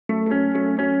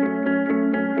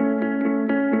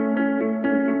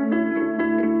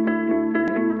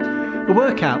A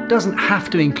workout doesn't have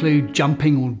to include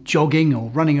jumping or jogging or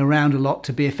running around a lot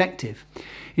to be effective.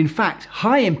 In fact,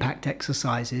 high-impact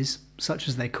exercises, such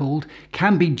as they're called,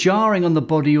 can be jarring on the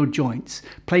body or joints,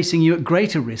 placing you at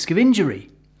greater risk of injury.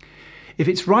 If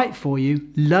it's right for you,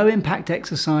 low-impact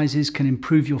exercises can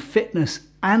improve your fitness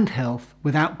and health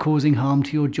without causing harm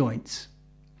to your joints.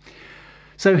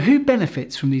 So who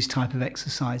benefits from these type of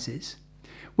exercises?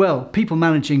 Well, people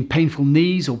managing painful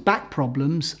knees or back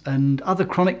problems and other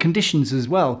chronic conditions as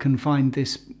well can find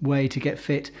this way to get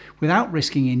fit without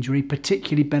risking injury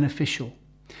particularly beneficial.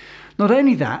 Not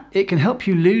only that, it can help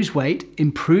you lose weight,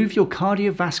 improve your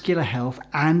cardiovascular health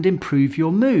and improve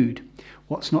your mood.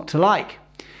 What's not to like?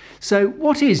 So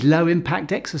what is low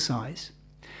impact exercise?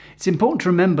 It's important to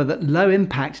remember that low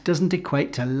impact doesn't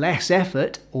equate to less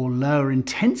effort or lower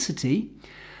intensity.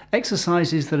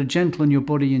 Exercises that are gentle on your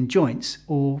body and joints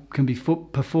or can be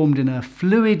performed in a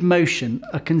fluid motion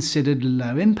are considered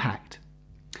low impact.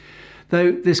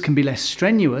 Though this can be less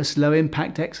strenuous, low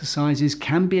impact exercises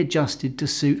can be adjusted to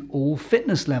suit all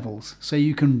fitness levels, so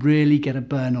you can really get a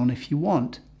burn on if you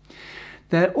want.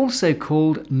 They're also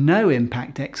called no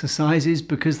impact exercises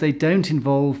because they don't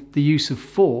involve the use of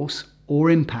force or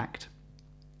impact.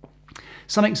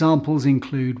 Some examples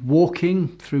include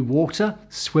walking through water,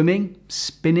 swimming,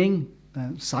 spinning,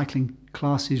 cycling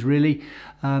classes really,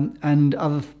 and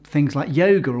other things like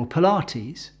yoga or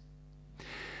Pilates.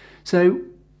 So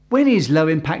when is low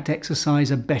impact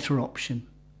exercise a better option?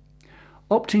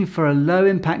 Opting for a low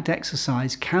impact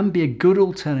exercise can be a good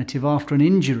alternative after an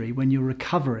injury when you're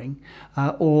recovering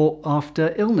or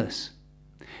after illness.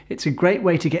 It's a great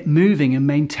way to get moving and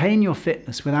maintain your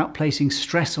fitness without placing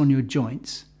stress on your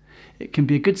joints. It can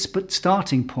be a good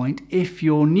starting point if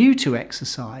you're new to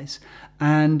exercise,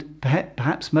 and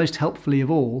perhaps most helpfully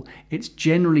of all, it's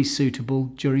generally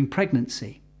suitable during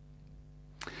pregnancy.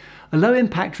 A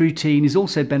low-impact routine is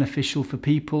also beneficial for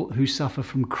people who suffer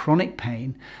from chronic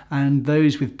pain and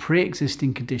those with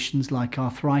pre-existing conditions like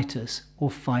arthritis or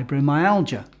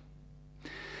fibromyalgia.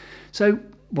 So,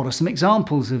 what are some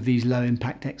examples of these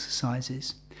low-impact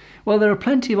exercises? Well, there are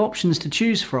plenty of options to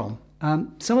choose from.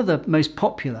 Some of the most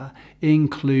popular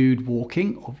include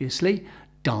walking, obviously,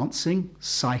 dancing,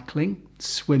 cycling,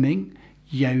 swimming,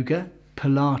 yoga,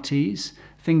 Pilates,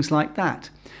 things like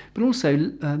that. But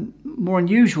also more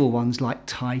unusual ones like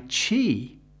Tai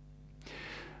Chi.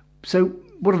 So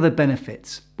what are the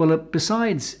benefits? Well,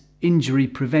 besides injury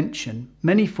prevention,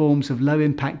 many forms of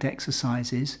low-impact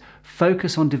exercises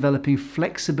focus on developing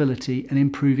flexibility and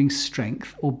improving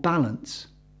strength or balance.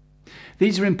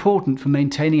 These are important for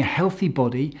maintaining a healthy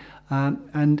body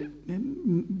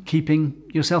and keeping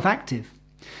yourself active.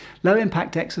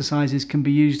 Low-impact exercises can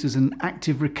be used as an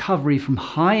active recovery from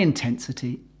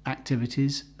high-intensity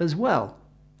activities as well.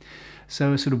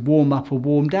 So a sort of warm-up or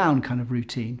warm-down kind of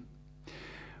routine.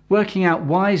 Working out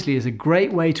wisely is a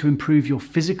great way to improve your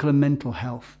physical and mental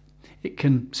health. It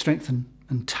can strengthen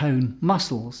and tone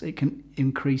muscles. It can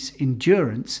increase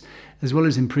endurance, as well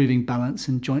as improving balance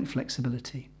and joint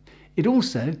flexibility. It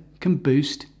also can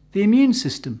boost the immune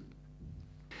system.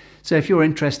 So if you're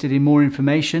interested in more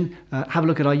information, have a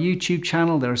look at our YouTube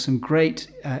channel. There are some great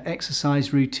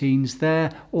exercise routines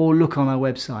there, or look on our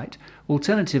website.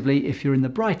 Alternatively, if you're in the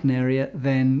Brighton area,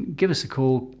 then give us a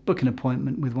call, book an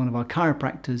appointment with one of our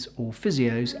chiropractors or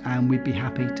physios, and we'd be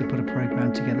happy to put a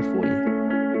program together for you.